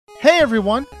Hey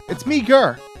everyone, it's me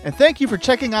Gur, and thank you for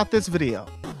checking out this video.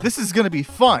 This is gonna be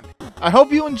fun. I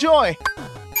hope you enjoy!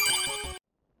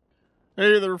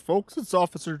 Hey there folks, it's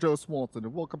Officer Joe Swanson,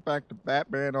 and welcome back to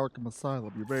Batman Arkham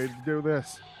Asylum. You ready to do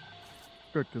this?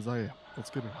 Good, because I am.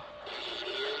 Let's get it on.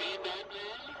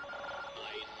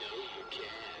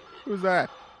 Who's that?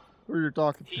 Who are you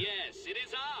talking to? Yes, it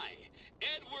is I,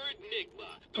 Edward Nigma,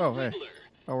 the Riddler.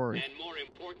 How are you? And more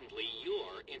importantly,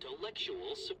 your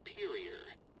intellectual superior.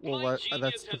 Well, My that's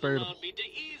genius has debatable. allowed me to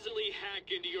easily hack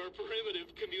into your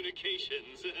primitive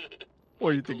communications.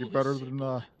 Well, you think you're better than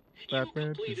Batman? You complete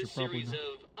a Because you're probably series not.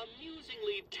 of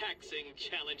amusingly taxing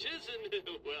challenges, and,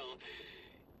 well,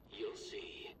 you'll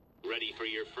see. Ready for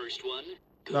your first one?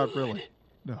 Good. Not really.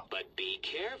 No. But be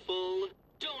careful.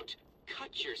 Don't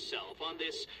cut yourself on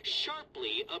this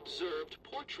sharply observed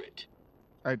portrait.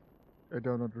 I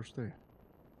don't understand.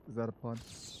 Is that a pun?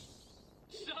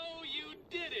 So you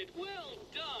did it! Well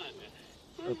done!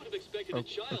 I would have expected a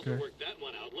child to work that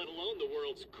one out, let alone the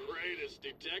world's greatest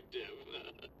detective.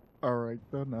 Alright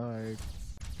then, I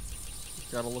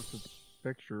gotta look at the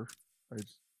picture.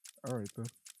 Alright then.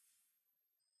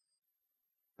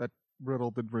 That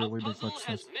riddle didn't really make much sense. A puzzle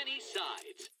has many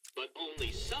sides, but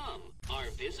only some are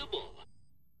visible.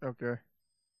 Okay.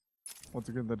 Once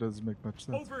again, that doesn't make much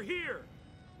sense. Over here!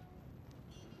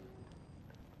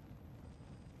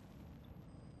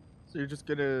 So you're just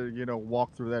gonna,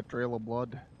 walk through that trail of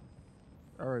blood?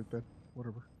 Alright then,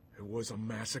 whatever. It was a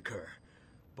massacre.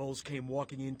 Bowles came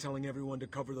walking in telling everyone to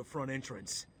cover the front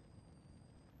entrance.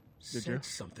 Said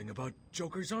something about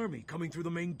Joker's army coming through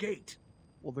the main gate.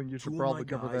 Well then you should probably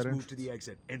cover that entrance. Moved to the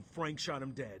exit, and Frank shot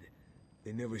him dead.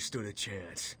 They never stood a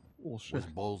chance. Well, shit. Was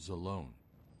Bowles alone?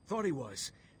 Thought he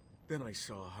was. Then I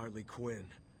saw Harley Quinn.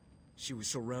 She was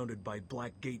surrounded by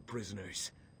Black Gate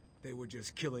prisoners. They were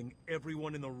just killing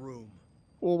everyone in the room.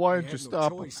 Well, why didn't you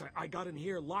stop them? I got in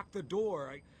here, locked the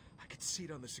door. I could see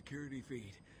it on the security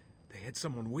feed. They had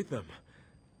someone with them.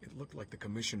 It looked like the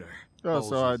commissioner. Oh,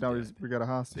 so now we got a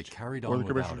hostage. They carried on or the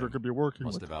commissioner could be working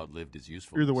Must with. have outlived his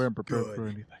usefulness. Either way, I'm prepared for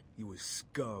anything. He was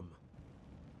scum.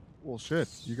 Well, shit.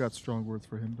 You got strong words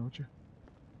for him, don't you?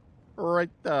 Right,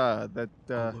 I'll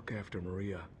look after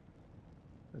Maria.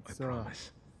 That's I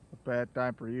promise. A bad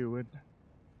time for you, isn't it?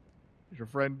 Is your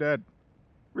friend dead?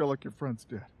 Feel like your friend's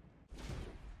dead.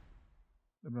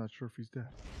 I'm not sure if he's dead.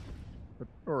 But,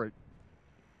 alright.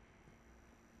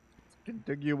 Let's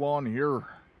continue on here.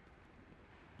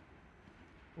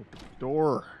 Open the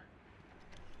door.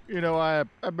 I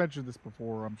mentioned this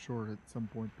before, I'm sure, at some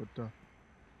point, but,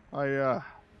 I,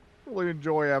 really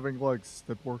enjoy having legs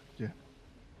that work again.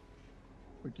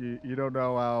 Like, you don't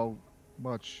know how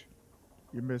much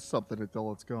you miss something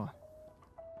until it's gone.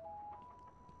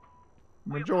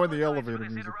 I'm enjoying the elevator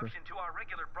music there. To our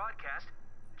regular broadcast.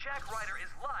 Jack Ryder is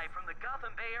live from the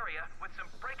Gotham Bay Area with some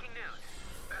breaking news.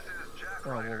 This is Jack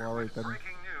Oh, Ryder. well, alright then.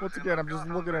 Breaking news. Once again, I'm just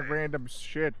looking at random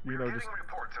shit, just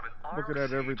looking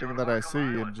at everything that I see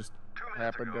and just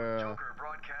happen to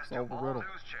solve the riddle.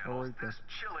 Alright then.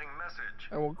 Chilling message.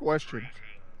 I won't question it.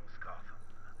 Greetings, Gotham.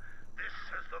 This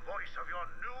is the voice of your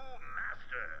new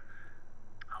master.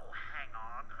 Oh, hang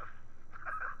on.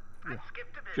 Let's skip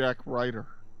to this. Jack Ryder.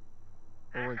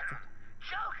 Alright then.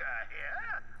 Joker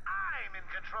here. I'm in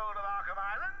control of Arkham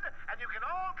Island, and you can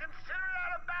all consider it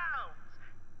out of bounds.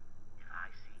 If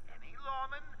I see any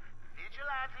lawmen,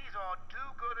 vigilantes, or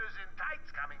do-gooders in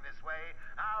tights coming this way,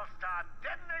 I'll start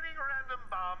detonating random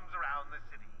bombs around the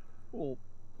city. Well,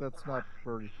 that's not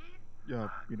very,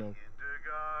 Kindergarten,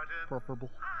 preferable.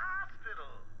 a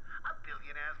hospital, a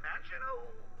billionaire's mansion.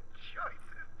 Oh, choices.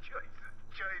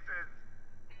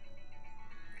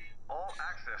 All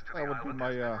access to That the would be island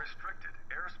my, has been restricted.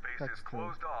 Airspace is text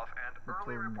closed off, and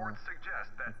early reports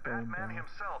suggest that Batman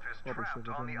himself is trapped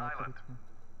on the island.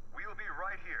 We'll be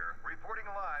right here, reporting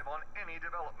live on any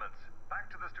developments.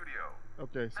 Back to the studio.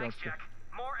 Okay, sounds Thanks, good. Jack.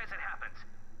 More as it happens.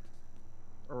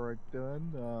 Alright then,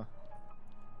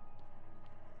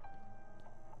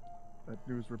 that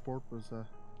news report was,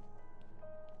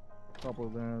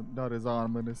 probably not as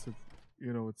ominous as,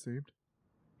 it seemed.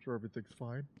 Sure everything's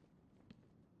fine.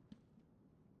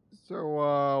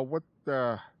 So, what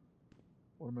am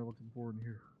I looking for in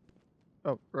here?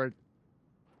 Oh, right.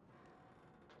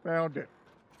 Found it.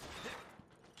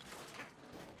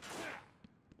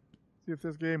 See, if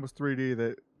this game was 3D,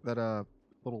 that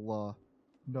little,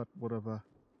 nut would have,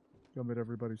 come at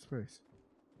everybody's face.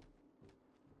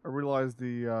 I realized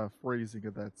the, phrasing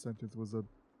of that sentence was a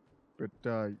bit,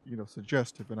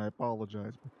 suggestive, and I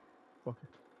apologize, but fuck it.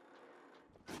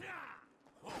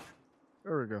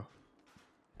 There we go.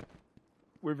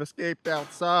 We've escaped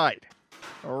outside.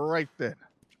 Alright then.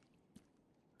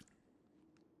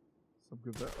 some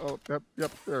good there. Oh,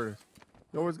 yep, there it is.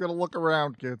 You always gotta look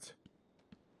around, kids.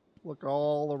 Look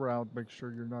all around. Make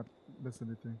sure you're not missing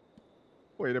anything.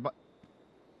 Wait,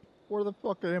 where the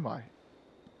fuck am I?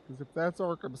 Because if that's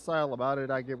Arkham Asylum, how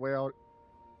did I get way out?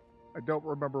 I don't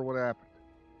remember what happened.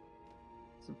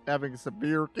 So having a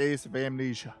severe case of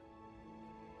amnesia.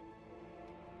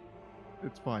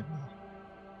 It's fine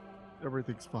now.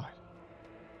 Everything's fine.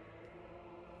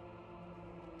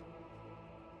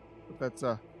 But that's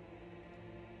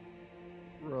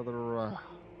rather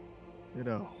you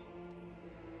know,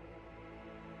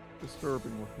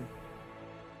 disturbing looking.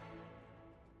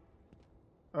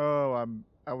 Oh,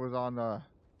 I was on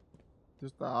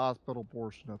just the hospital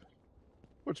portion of it,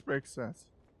 which makes sense.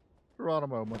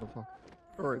 Geronimo, motherfucker.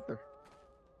 All right there.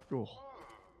 Cool.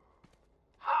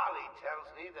 Harley tells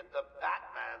me that the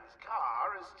Batman's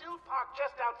car is still parked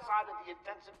just outside of the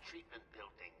intensive treatment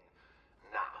building.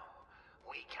 Now,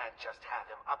 we can't just have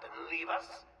him up and leave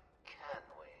us, can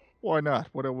we? Why not?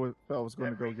 What if I was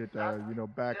going to go get, you know,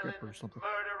 backup or something?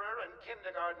 Murderer and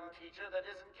kindergarten teacher that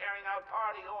isn't carrying out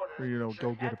party orders. Or, you know,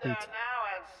 go get a pizza. Now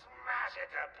and smash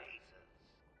it to pieces.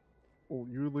 Well,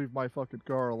 you leave my fucking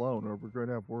car alone, or we're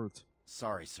going to have words.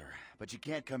 Sorry, sir, but you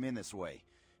can't come in this way.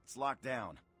 It's locked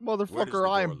down. Motherfucker,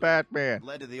 I am Batman.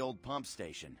 Led to the old pump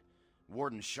station.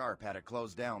 Warden Sharp had it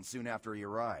closed down soon after he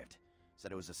arrived.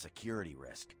 Said it was a security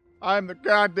risk. I'm the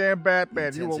goddamn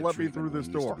Batman. You will let me through this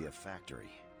door. Used to be a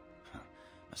factory. Huh.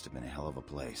 Must have been a hell of a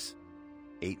place.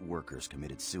 8 workers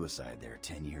committed suicide there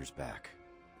 10 years back.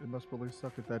 They must really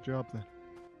suck at that job then.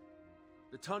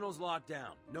 The tunnel's locked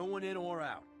down. No one in or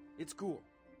out. It's cool.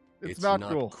 It's not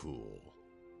cool.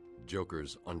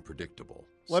 Joker's unpredictable.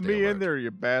 Let me in there, you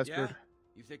bastard. Yeah?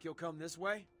 You think he'll come this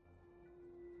way?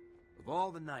 Of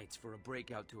all the nights for a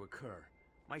breakout to occur,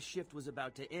 my shift was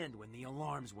about to end when the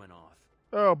alarms went off.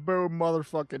 Oh, boo,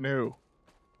 motherfucking who.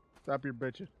 Stop your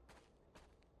bitching.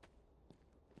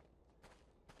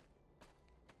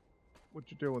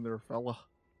 What you doing there, fella?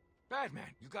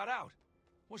 Batman, you got out.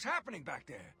 What's happening back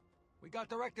there? We got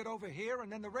directed over here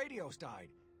and then the radios died.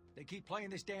 They keep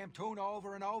playing this damn tune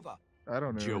over and over. I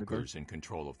don't know. Joker's in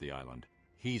control of the island.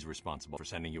 He's responsible for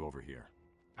sending you over here.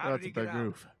 How That's did he a big get out?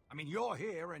 move. I mean, you're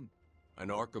here and... An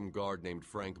Arkham guard named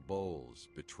Frank Bowles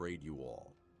betrayed you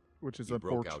all. Which is he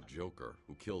broke unfortunate. out Joker,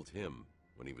 who killed him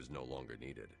when he was no longer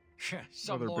needed.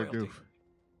 Some Another big loyalty. goof.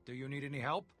 Do you need any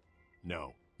help?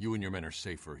 No. You and your men are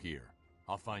safer here.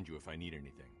 I'll find you if I need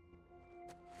anything.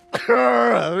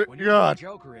 When you God. brought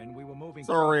Joker in, we were moving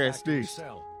Sorry, I back to a sneezed.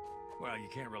 cell. Well, you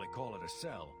can't really call it a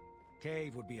cell.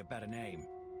 Cave would be a better name.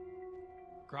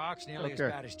 Croc's nearly as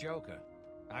bad as Joker.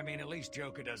 I mean, at least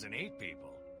Joker doesn't eat people.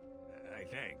 I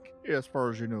think. Yeah, as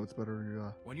far as you know, it's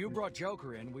better. When you brought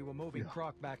Joker in, we were moving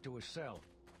Croc back to his cell.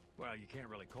 Well, you can't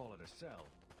really call it a cell.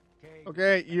 Cave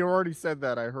Okay, you already said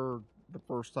that. I heard the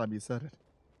first time you said it.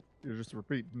 You're just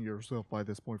repeating yourself by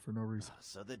this point for no reason.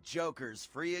 So the Joker's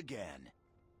free again.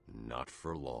 Not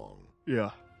for long. Yeah.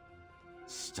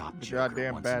 Stop The Joker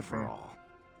goddamn once and for Batman. all.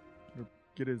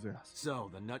 Get his ass. So,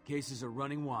 the nutcases are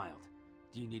running wild.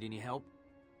 Do you need any help?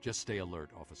 Just stay alert,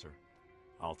 officer.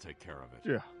 I'll take care of it.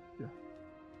 Yeah.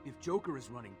 If Joker is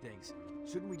running things,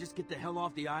 shouldn't we just get the hell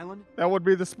off the island? That would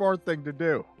be the smart thing to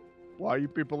do. Why you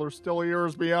people are still here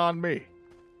is beyond me.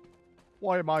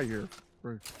 Why am I here,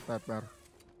 for that matter?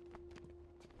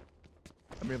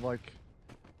 I mean, like,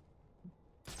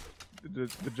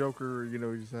 the Joker, you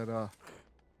know, he said,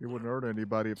 he wouldn't hurt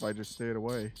anybody if I just stayed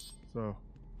away, so.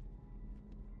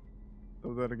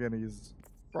 Though then again, he's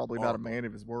probably not a man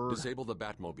of his word. Disable the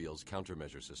Batmobile's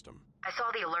countermeasure system. I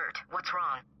saw the alert. What's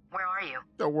wrong? Where are you?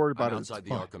 Don't worry about I'm it. outside the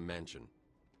Fine. Arkham mansion.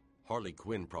 Harley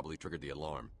Quinn probably triggered the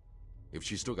alarm. If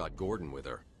she still got Gordon with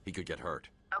her, he could get hurt.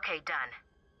 Okay, done.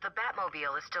 The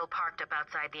Batmobile is still parked up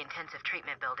outside the intensive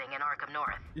treatment building in Arkham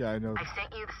North. Yeah, I know. I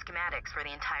sent you the schematics for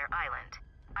the entire island.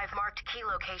 I've marked key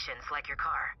locations like your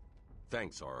car.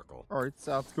 Thanks, Oracle. Alright,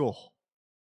 sounds cool.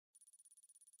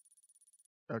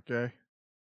 Okay.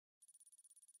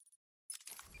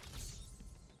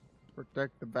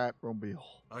 Protect the Batmobile.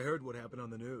 I heard what happened on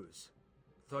the news.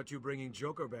 Thought you bringing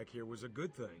Joker back here was a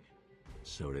good thing.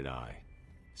 So did I.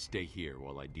 Stay here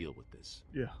while I deal with this.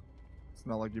 Yeah. It's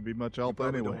not like you'd be much help You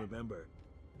probably anyway. don't remember,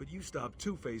 but you stopped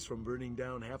Two-Face from burning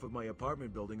down half of my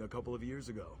apartment building a couple of years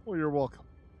ago. Well, you're welcome.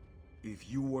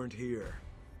 If you weren't here,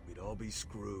 we'd all be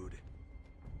screwed.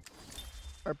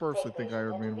 I personally think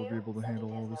Iron Man will be able to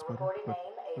handle all this better, but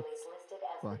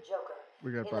fine.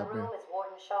 We got Batman. is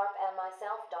Warden Sharp and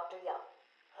myself, Dr. Young.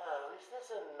 Is this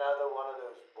another one of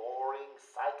those boring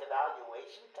psych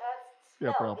evaluation tests?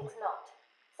 Yeah, no, probably. it's not.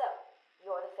 So,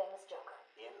 you're the famous Joker.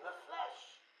 In the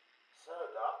flesh. So,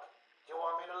 Doc, do you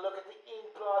want me to look at the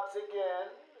ink blots again?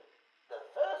 The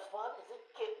first one is a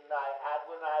kitten I had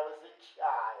when I was a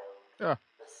child. Yeah.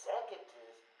 The second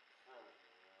is,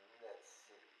 let's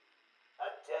see, a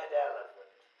dead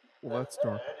elephant. Well, that's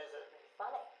dark. The third is a...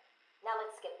 Funny. Now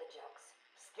let's skip the jokes.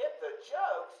 Skip the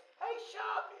jokes? Hey,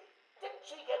 Sharpie, didn't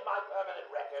she get my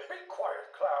permanent record? Be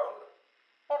quiet, clown.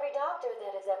 Every doctor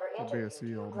that has ever There'll be a interviewed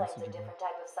you CO claims a message different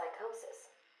type of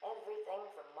psychosis. Everything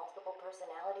from multiple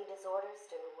personality disorders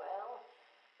to, well,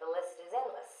 the list is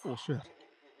endless. Bullshit.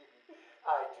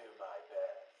 I do my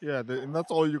best. Yeah, and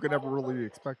that's all you can ever really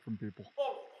expect from people.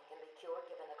 Anything can be cured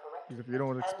given the correct Because if you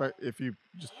don't expect, if you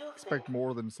just expect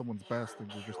more than someone's best, then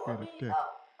you're just being a dick.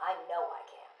 Oh, I know I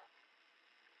can.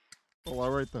 Well,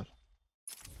 alright then.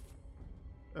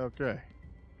 Okay.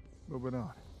 Moving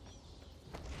on.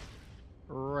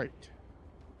 Right.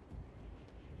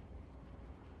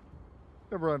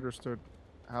 Never understood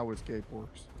how escape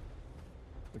works.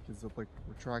 Like, is it like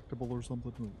retractable or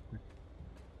something? Like,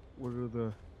 what are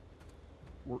the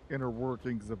inner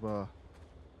workings of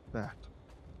that?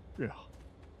 Yeah.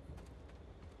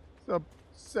 Some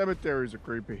cemeteries are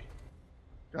creepy.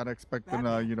 Gotta expecting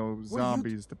you know,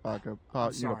 zombies to pop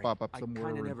up somewhere. I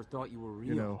kind of never thought you were real.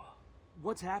 You know,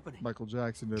 what's happening? Michael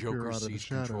Jackson to appear Joker out of the seized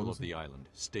shadows. control of the island.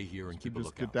 Stay here and keep a just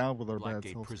lookout. get down with our bad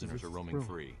Blackgate selves, prisoners this are is roaming thrilling.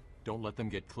 free. Don't let them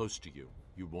get close to you.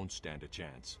 You won't stand a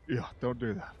chance. Yeah, don't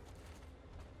do that.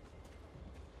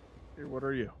 Hey, what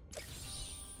are you?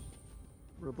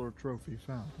 Riddler trophy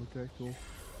found. Okay, cool.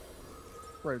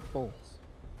 Bright Bowls.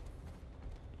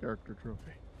 Character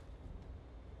trophy.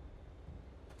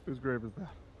 Whose grave is that?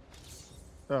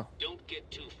 Oh. Don't get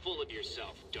too full of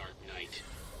yourself, Dark Knight.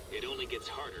 It only gets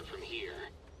harder from here.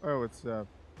 Oh, it's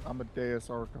Amadeus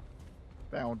Arkham.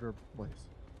 Founder of the place.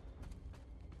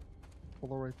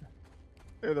 Hello right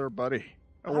there. Hey there, buddy.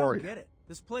 How are you? I don't get it.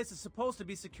 This place is supposed to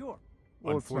be secure.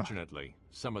 Well, unfortunately,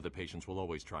 some of the patients will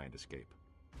always try and escape.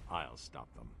 I'll stop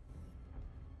them.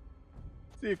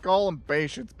 See, you call them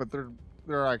patients, but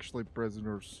they're actually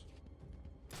prisoners.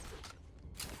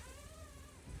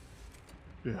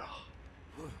 Yeah.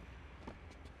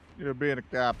 You know, being a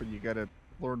cop, and you gotta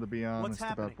learn to be honest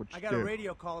about what you do. I got a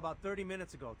radio call about 30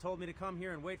 minutes ago. Told me to come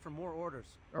here and wait for more orders.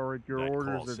 All right, your that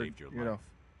orders call are, saved your you life. know.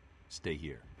 Stay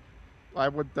here. I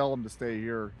would tell them to stay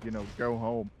here. You know, go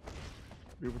home,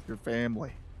 be with your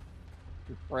family,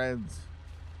 your friends.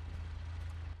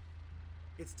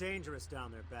 It's dangerous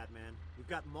down there, Batman. We've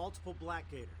got multiple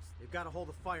Blackgaters. They've got a hold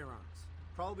of firearms,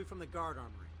 probably from the guard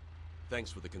armory.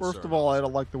 Thanks for the concern. First of all, I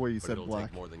don't like the way you but said it'll black.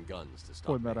 Take more than guns to stop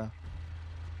Point that out.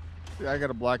 Yeah, I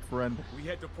got a black friend. We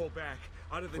had to pull back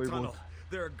out of the Cleveland. tunnel.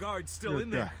 There are guards still Good in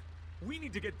guy. there. We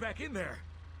need to get back in there.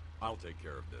 I'll take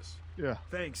care of this. Yeah.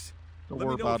 Thanks. Don't Let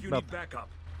worry me know about if you nothing. need backup.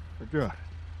 They're good.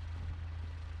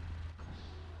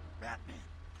 Batman.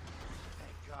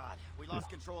 Thank God. We lost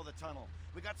control of the tunnel.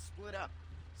 We got split up.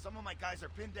 Some of my guys are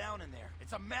pinned down in there.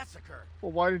 It's a massacre.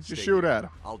 Well, why didn't you Stay shoot here. at him?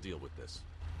 I'll deal with this.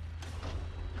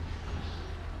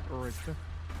 All right, then.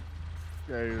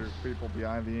 Yeah, your people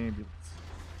behind the ambulance.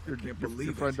 Your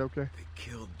friend okay? They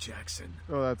killed Jackson.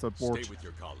 Oh, that's unfortunate. Stay with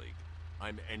your colleague.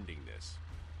 I'm ending this.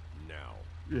 Now.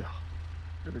 Yeah.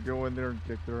 Gonna go in there and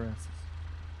kick their asses.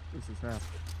 This is happening.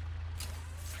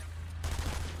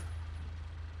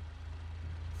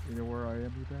 You know where I am,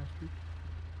 you bastard?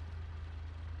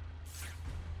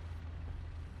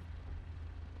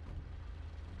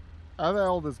 How the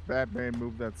hell does Batman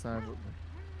move that silently?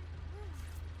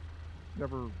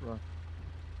 Never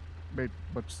made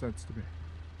much sense to me.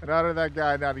 And how did that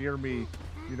guy not hear me,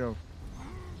 you know?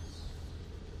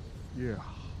 Yeah.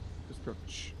 Just go,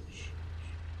 shh, shh, shh.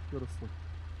 Go to sleep.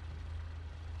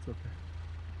 It's okay.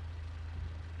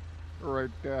 Alright,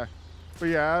 but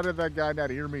yeah, how did that guy not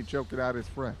hear me choking out his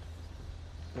friend?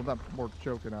 Well, not more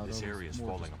choking out. This it was area is more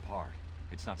falling just, apart.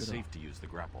 It's not you know. safe to use the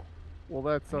grapple. Well,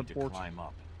 that's I need to unfortunate. climb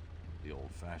up the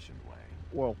old-fashioned way.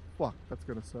 Well, fuck, that's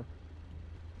gonna suck.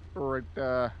 Alright,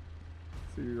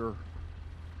 see your...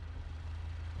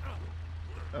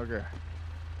 Okay.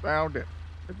 Found it,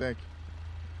 I think.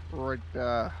 Right,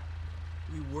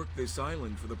 We worked this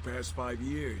island for the past 5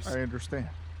 years. I understand.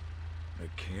 I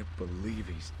can't believe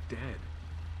he's dead.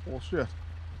 Well, shit.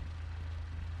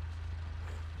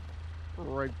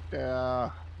 Right,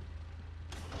 okay.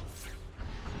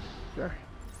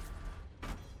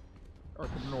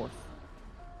 Arkham North.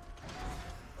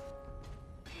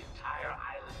 The entire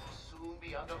island will soon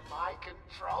be under my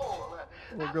control.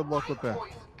 Well, good luck with that. Boys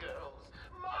and girls.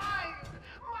 Mine!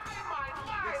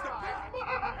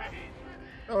 Mine!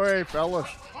 Oh, hey, fellas.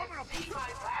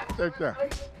 Take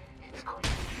that.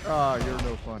 Ah, you're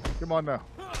no fun. Come on now.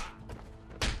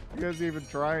 You guys even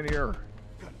trying here?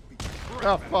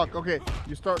 Oh, fuck. Okay,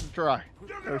 you're starting to try.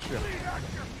 Oh, shit.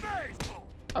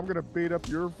 I'm gonna beat up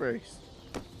your face.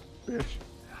 Bitch.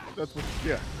 That's what you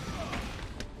get.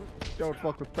 Don't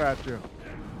fuck with Fat Joe.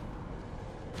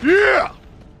 Yeah!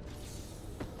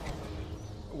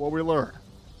 What we learn.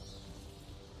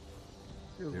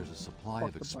 There's a supply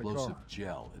of explosive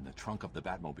gel in the trunk of the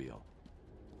Batmobile.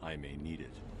 I may need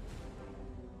it.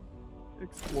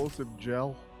 Explosive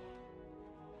gel?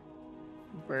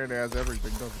 Fan has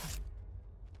everything, doesn't it?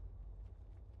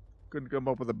 Couldn't come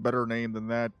up with a better name than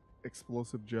that.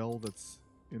 Explosive gel that's,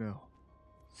 you know,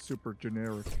 super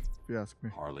generic, if you ask me.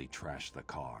 Harley trashed the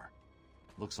car.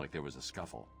 Looks like there was a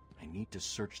scuffle. I need to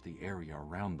search the area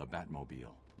around the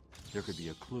Batmobile. There could be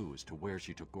a clue as to where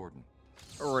she took Gordon.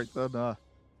 Alright then,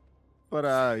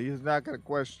 but he's not gonna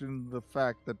question the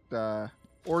fact that,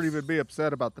 or even be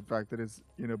upset about the fact that his,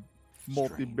 you know,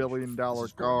 multi-billion-dollar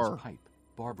car pipe.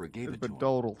 Barbara gave has it been to him.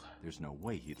 totaled. There's no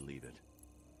way he'd leave it.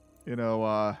 You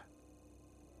know,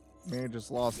 man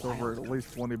just lost over at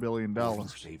least $20 billion.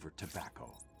 Gordon's favorite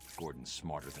tobacco. Gordon's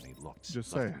smarter than he looks.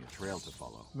 Just Left saying. me a trail to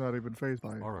follow. Not even fazed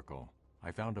by it. Oracle,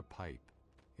 I found a pipe.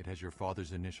 It has your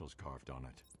father's initials carved on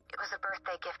it. It was a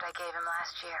birthday gift I gave him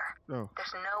last year. Oh.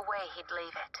 There's no way he'd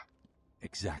leave it.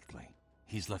 Exactly.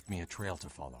 He's left me a trail to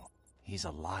follow. He's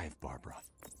alive, Barbara.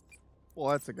 Well,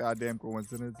 that's a goddamn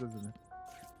coincidence, isn't it?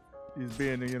 He's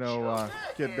being, you know,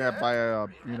 kidnapped by a,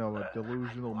 you know, a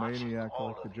delusional maniac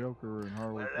like the Joker and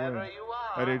Harley Quinn.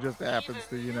 And he just happens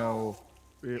to, you know,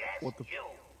 what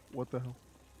the hell?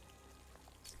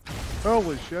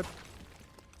 Holy shit.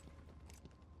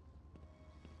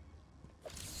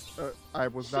 I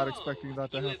was not expecting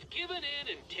that to happen.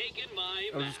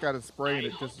 I was just kind of spraying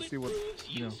it just to see what,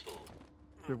 you know,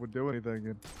 if it would do anything.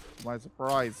 And to my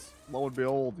surprise, lo and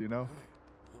behold, you know,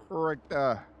 right,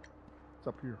 it's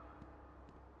up here.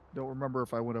 Don't remember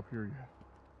if I went up here yet.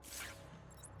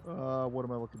 What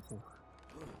am I looking for?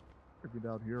 Maybe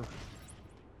down here.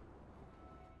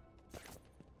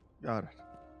 Got it.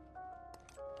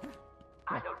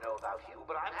 I don't know about you,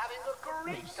 but I'm having a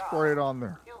great time. Spray it on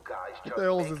there. You guys What the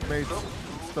hell is this made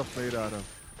stuff made out of?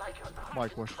 like you're not My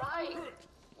question. trying,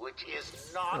 which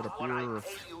is Right not up what here, I or- pay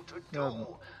you to do.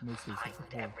 No, this is Find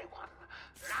the hole. everyone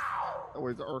now. Oh,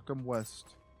 it's Arkham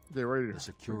West. Okay, right here. The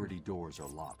security doors are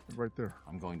locked. Right there.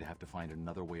 I'm going to have to find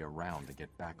another way around to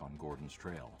get back on Gordon's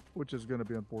trail. Which is going to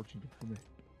be unfortunate for me.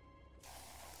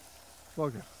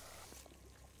 Fuck it.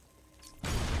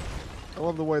 I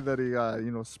love the way that he,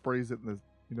 you know, sprays it in the,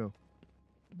 you know,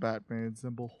 Batman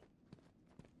symbol.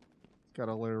 It's kind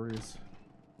of hilarious.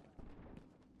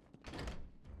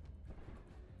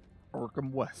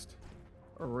 Arkham West.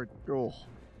 Alright, cool.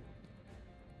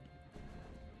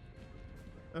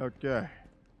 Okay.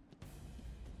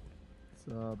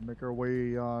 Let's make our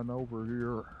way on over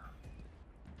here.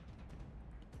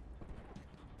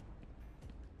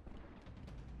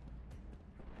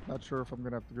 Not sure if I'm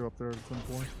gonna have to go up there at some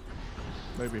point.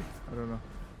 Maybe. I don't know.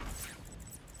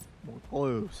 More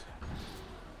clues.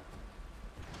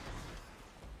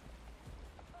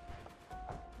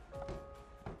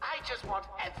 I just want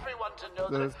everyone to know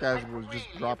This that guy I was just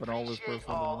really dropping all this appreciate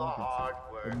personal all the belongings, hard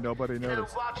work. and nobody You know,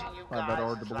 noticed. watching you Find that guys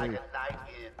hard to is like believe. a night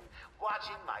in.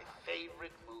 Watching my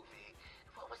favorite movie.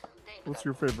 What was the name What's of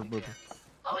your that favorite movie?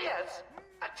 Oh yes,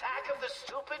 Attack of the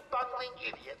Stupid Bungling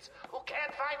Idiots who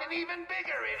can't find an even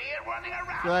bigger idiot running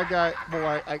around. That guy,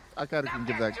 well, I kind of can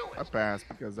give that a pass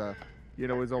because, you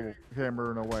know, he's all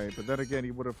hammering away. But then again,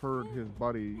 he would have heard his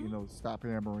buddy, you know, stop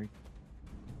hammering.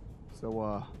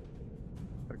 So,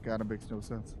 that kind of makes no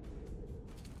sense.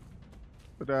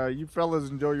 But, you fellas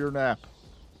enjoy your nap.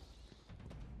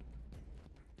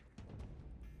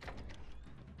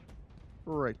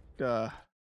 Alright, gotta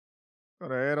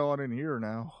head on in here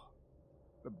now.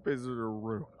 The visitor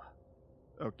room.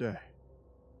 Okay.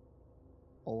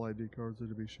 All ID cards are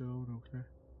to be shown, okay.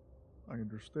 I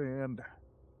understand.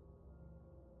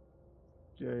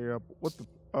 Yeah, what the...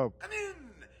 Oh. Come in.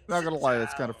 Not gonna lie,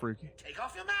 it's kind of freaky. Take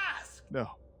off your mask. No,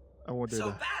 I won't do So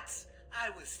that. that's, I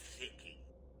was thinking,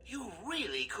 you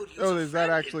really could use Oh, a is that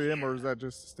friend actually in him, or here. is that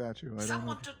just a statue? I don't know.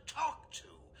 Someone to talk to.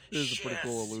 It is a pretty share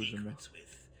cool illusion, man. secrets with.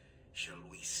 Shall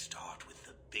we start with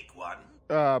the big one?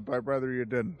 I'd rather you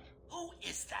didn't. Who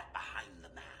is that behind the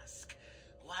mask?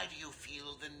 Why do you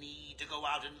feel the need to go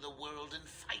out into the world and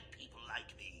fight people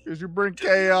like me? Because you bring Do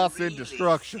chaos you and really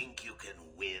destruction. think you can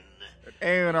win?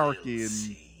 And anarchy We'll and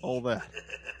see. all that.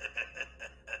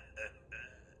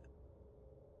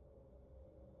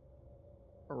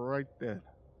 Alright then.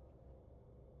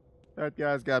 That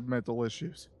guy's got mental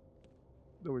issues.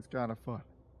 Though he's kind of fun.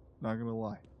 Not gonna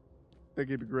lie. Think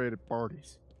he'd be great at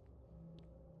parties.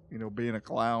 You know, being a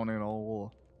clown and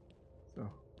all.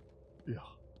 Yeah.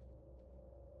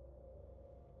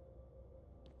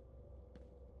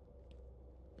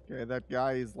 Okay, that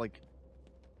guy is like,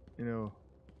 you know,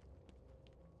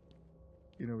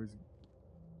 he's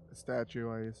a statue,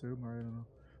 I assume, or I don't know.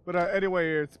 But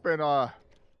anyway, it's been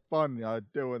fun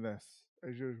doing this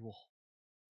as usual.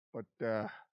 But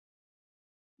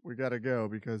we gotta go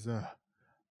because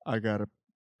I gotta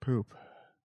poop.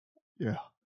 Yeah,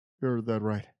 you heard that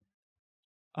right.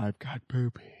 I've got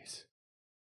poopies.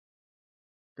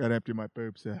 Gotta empty my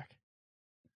poop sack.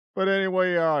 But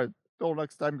anyway, till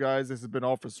next time, guys, this has been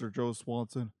Officer Joe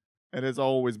Swanson. And as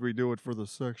always, we do it for the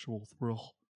sexual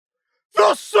thrill.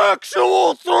 The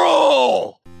sexual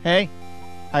thrill! Hey,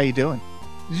 how you doing?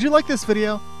 Did you like this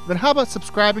video? Then how about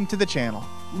subscribing to the channel?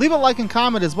 Leave a like and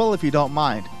comment as well if you don't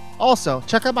mind. Also,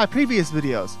 check out my previous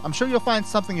videos. I'm sure you'll find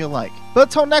something you'll like. But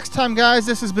until next time, guys,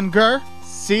 this has been Gur.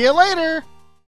 See you later!